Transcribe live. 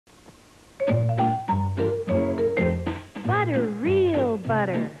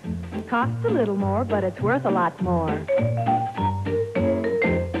butter. Costs a little more, but it's worth a lot more.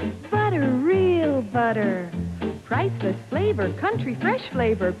 Butter, real butter. Priceless flavor, country fresh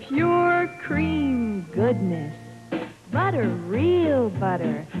flavor, pure cream goodness. Butter, real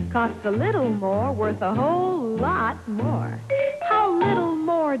butter. Costs a little more, worth a whole lot more. How little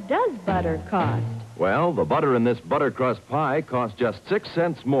more does butter cost? Well, the butter in this buttercrust pie costs just 6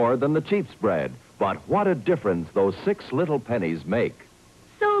 cents more than the cheap spread. But what a difference those 6 little pennies make.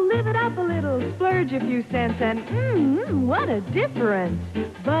 So live it up a little, splurge a few cents, and what a difference.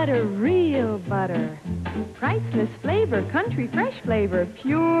 Butter, real butter. Priceless flavor, country fresh flavor,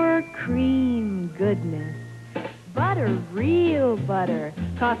 pure cream goodness. Butter, real butter.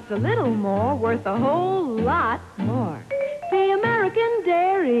 Costs a little more, worth a whole lot more. The American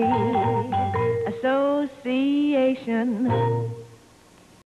Dairy Association.